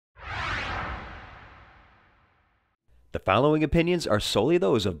The following opinions are solely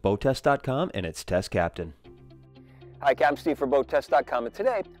those of BoatTEST.com and its test captain. Hi, Captain Steve for BoatTEST.com, and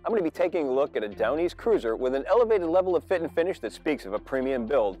today I'm going to be taking a look at a Down East cruiser with an elevated level of fit and finish that speaks of a premium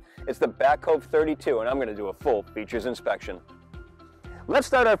build. It's the Back Cove 32, and I'm going to do a full features inspection. Let's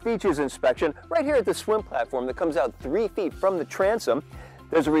start our features inspection right here at the swim platform that comes out 3 feet from the transom.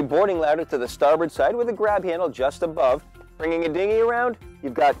 There's a reboarding ladder to the starboard side with a grab handle just above. Bringing a dinghy around,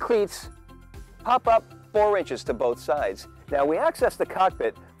 you've got cleats, pop up 4 inches to both sides. Now we access the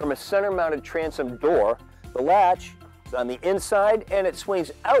cockpit from a center-mounted transom door. The latch is on the inside and it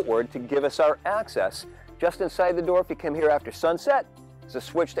swings outward to give us our access. Just inside the door, if you come here after sunset, there's a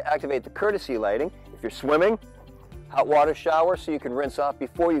switch to activate the courtesy lighting. If you're swimming, hot water shower so you can rinse off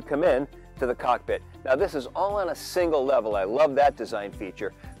before you come in to the cockpit. Now this is all on a single level. I love that design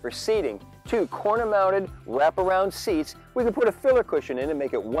feature. For seating, 2 corner-mounted wraparound seats. We can put a filler cushion in and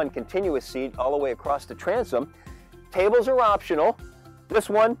make it 1 continuous seat all the way across the transom. Tables are optional. This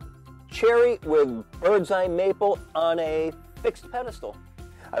one, cherry with bird's eye maple on a fixed pedestal.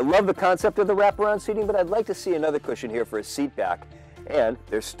 I love the concept of the wraparound seating, but I'd like to see another cushion here for a seat back. And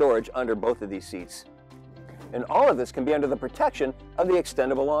there's storage under both of these seats. And all of this can be under the protection of the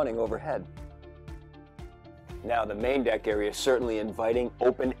extendable awning overhead. Now the main deck area is certainly inviting,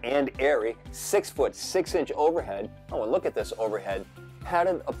 open and airy, 6 foot 6 inch overhead. Oh, and look at this overhead.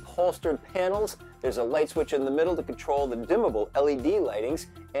 Padded upholstered panels. There's a light switch in the middle to control the dimmable LED lightings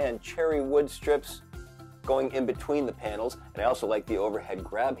and cherry wood strips going in between the panels. And I also like the overhead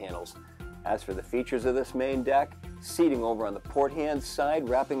grab handles. As for the features of this main deck, seating over on the port hand side,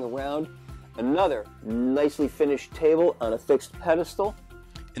 wrapping around, another nicely finished table on a fixed pedestal.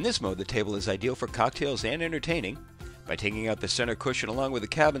 In this mode, the table is ideal for cocktails and entertaining. By taking out the center cushion along with the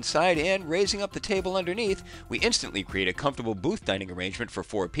cabin side and raising up the table underneath, we instantly create a comfortable booth dining arrangement for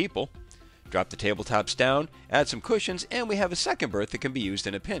 4 people. Drop the tabletops down, add some cushions, and we have a second berth that can be used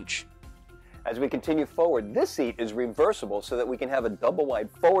in a pinch. As we continue forward, this seat is reversible so that we can have a double-wide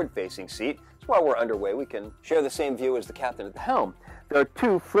forward-facing seat. So while we're underway, we can share the same view as the captain at the helm. There are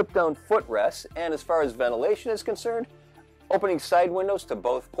 2 flip-down footrests, and as far as ventilation is concerned, opening side windows to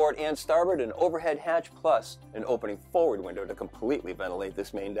both port and starboard, an overhead hatch, plus an opening forward window to completely ventilate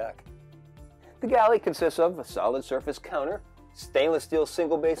this main deck. The galley consists of a solid surface counter, stainless steel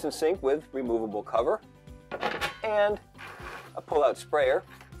single basin sink with removable cover, and a pull-out sprayer.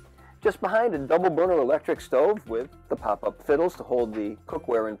 Just behind, a double burner electric stove with the pop-up fiddles to hold the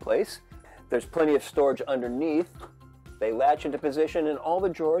cookware in place. There's plenty of storage underneath. They latch into position and all the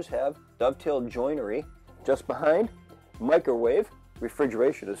drawers have dovetailed joinery. Just behind, microwave,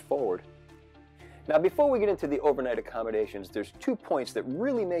 refrigeration is forward. Now before we get into the overnight accommodations, there's 2 points that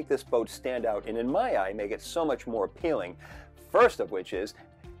really make this boat stand out and in my eye make it so much more appealing. First of which is,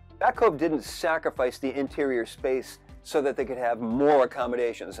 Back Cove didn't sacrifice the interior space so that they could have more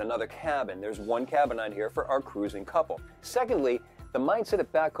accommodations, another cabin. There's 1 cabin on here for our cruising couple. Secondly, the mindset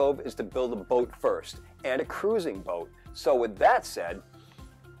at Back Cove is to build a boat first, and a cruising boat. So with that said,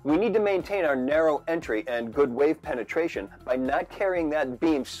 we need to maintain our narrow entry and good wave penetration by not carrying that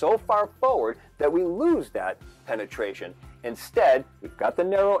beam so far forward that we lose that penetration. Instead, we've got the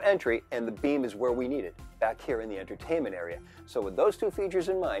narrow entry and the beam is where we need it, back here in the entertainment area. So with those 2 features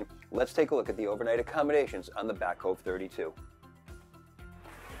in mind, let's take a look at the overnight accommodations on the Back Cove 32.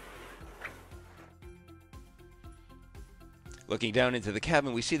 Looking down into the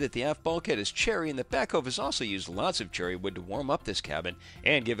cabin, we see that the aft bulkhead is cherry and the Back Cove has also used lots of cherry wood to warm up this cabin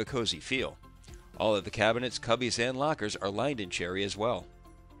and give a cozy feel. All of the cabinets, cubbies, and lockers are lined in cherry as well.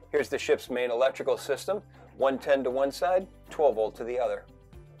 Here's the ship's main electrical system, 110 to one side, 12 volt to the other.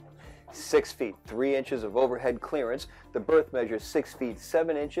 6 feet 3 inches of overhead clearance. The berth measures 6 feet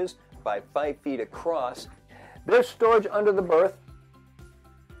 7 inches by 5 feet across. There's storage under the berth.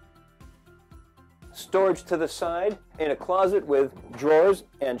 Storage to the side in a closet with drawers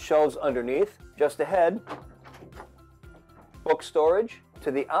and shelves underneath. Just ahead, book storage. To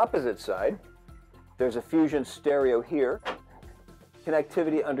the opposite side, there's a fusion stereo here.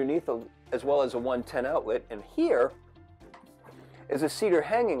 Connectivity underneath as well as a 110 outlet. And here is a cedar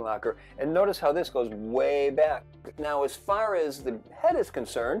hanging locker. And notice how this goes way back. Now as far as the head is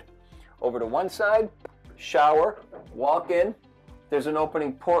concerned, over to one side, shower, walk-in. There's an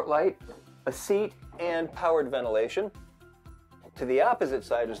opening port light, a seat, and powered ventilation. To the opposite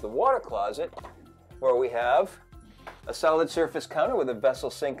side is the water closet, where we have a solid surface counter with a vessel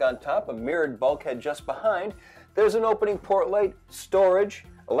sink on top, a mirrored bulkhead just behind. There's an opening port light, storage,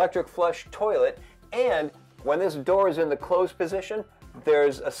 electric flush toilet, and when this door is in the closed position,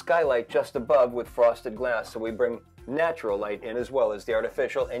 there's a skylight just above with frosted glass, so we bring natural light in as well as the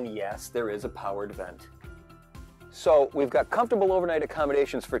artificial, and yes, there is a powered vent. So we've got comfortable overnight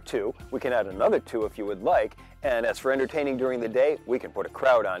accommodations for 2. We can add another 2 if you would like. And as for entertaining during the day, we can put a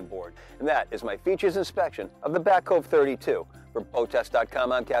crowd on board. And that is my features inspection of the Back Cove 32. For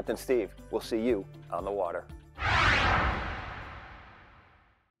BoatTEST.com, I'm Captain Steve. We'll see you on the water.